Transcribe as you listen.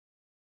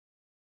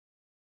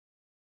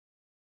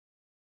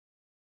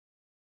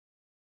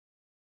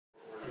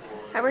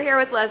Hi, we're here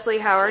with Leslie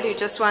Howard, who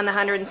just won the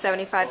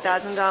 $175,000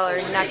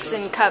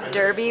 Nexen Cup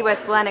Derby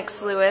with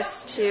Lennox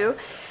Lewis, too.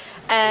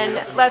 And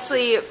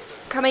Leslie,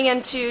 coming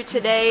into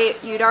today,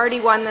 you'd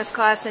already won this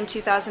class in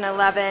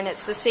 2011.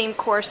 It's the same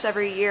course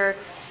every year.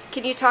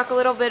 Can you talk a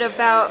little bit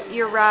about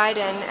your ride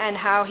and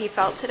how he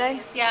felt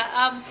today?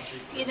 Yeah,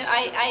 you know,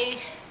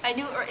 I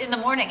knew in the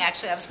morning,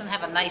 actually, I was going to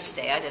have a nice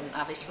day. I didn't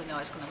obviously know I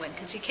was going to win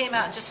because he came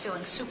out just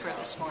feeling super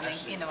this morning.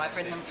 You know, I've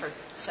ridden him for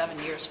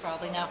 7 years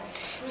probably now.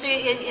 So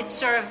it's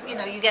sort of, you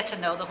know, you get to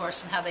know the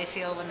horse and how they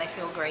feel when they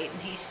feel great. And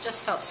he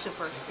just felt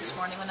super this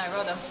morning when I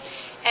rode him.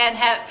 And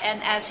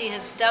as he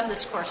has done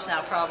this course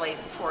now probably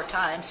 4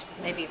 times,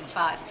 maybe even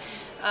 5,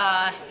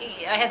 I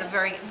had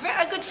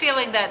a good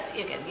feeling that,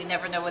 again, you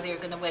never know whether you're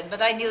going to win, but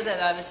I knew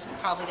that I was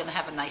probably going to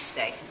have a nice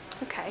day.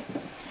 Okay.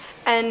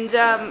 And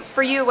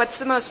for you, what's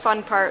the most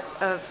fun part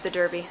of the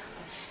Derby?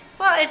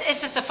 Well,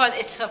 it's just a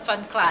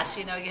fun class.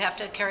 You know, you have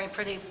to carry a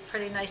pretty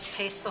nice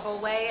pace the whole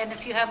way, and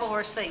if you have a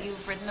horse that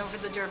you've ridden over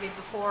the Derby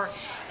before,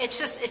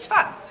 it's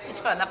fun. It's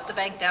fun up the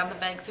bank, down the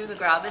bank, through the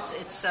grub.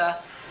 It's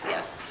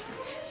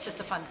just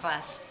a fun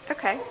class.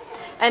 Okay.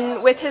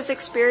 And with his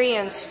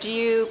experience, do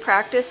you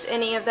practice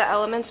any of the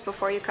elements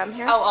before you come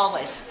here? Oh,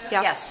 always.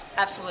 Yeah. Yes,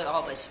 absolutely,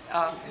 always,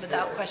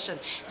 without question.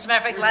 As a matter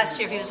of fact, last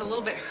year he was a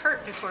little bit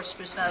hurt before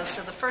Spruce Meadows.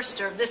 So the first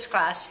Derby, this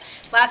class,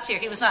 last year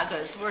he was not good.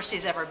 It's the worst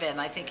he's ever been.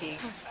 I think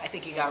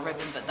he got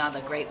ribbon, but not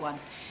a great one,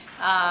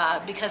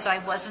 because I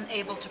wasn't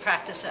able to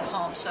practice at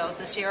home. So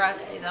this year,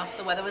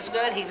 the weather was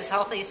good. He was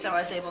healthy, so I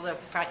was able to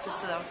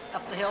practice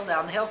up the hill,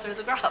 down the hill, through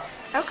the grub.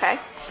 Okay.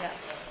 Yeah.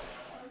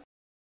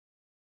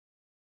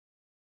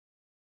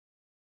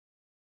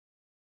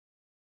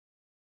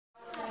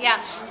 Yeah,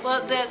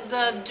 well,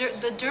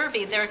 the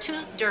Derby, there are 2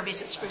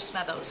 Derbies at Spruce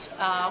Meadows.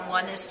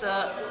 One is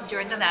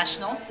during the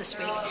National this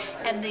week,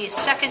 and the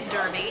second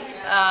Derby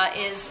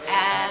is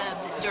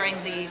during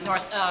the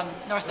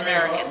North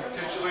American.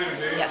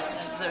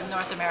 Yes, the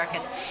North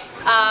American.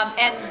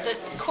 And the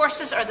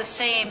courses are the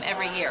same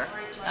every year.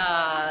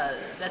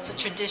 That's a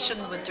tradition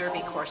with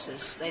Derby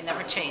courses. They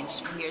never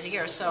change from year to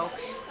year. So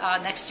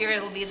next year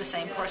it will be the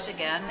same course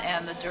again,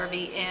 and the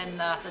Derby in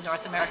the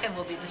North American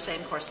will be the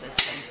same course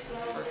that's been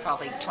for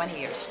probably 20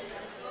 years.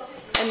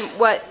 And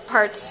what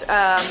parts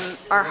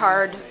are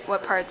hard?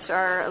 What parts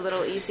are a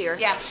little easier?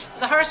 Yeah,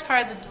 the hardest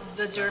part of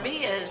the Derby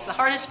is, the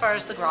hardest part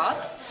is the grub.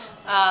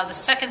 The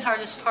second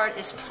hardest part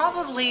is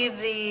probably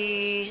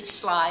the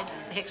slide,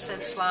 the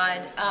Hickshead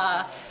slide.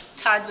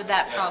 Tied with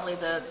that, probably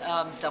the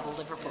double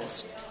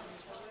Liverpools.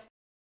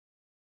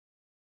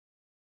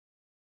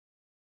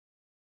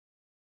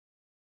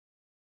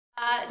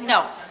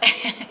 No,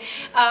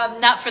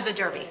 not for the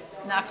Derby.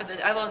 Not for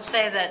the. I won't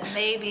say that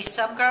maybe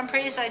some Grand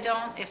Prix I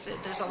don't, if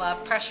there's a lot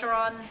of pressure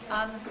on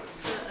a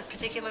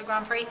particular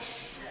Grand Prix.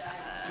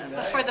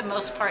 But for the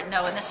most part,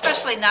 no, and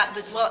especially not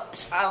the. Well,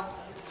 I'll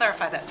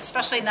clarify that.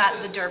 Especially not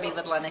the Derby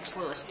with Lennox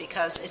Lewis,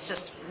 because it's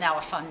just now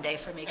a fun day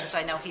for me because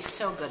I know he's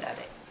so good at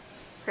it.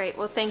 Great.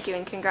 Well, thank you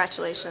and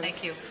congratulations.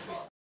 Thank you.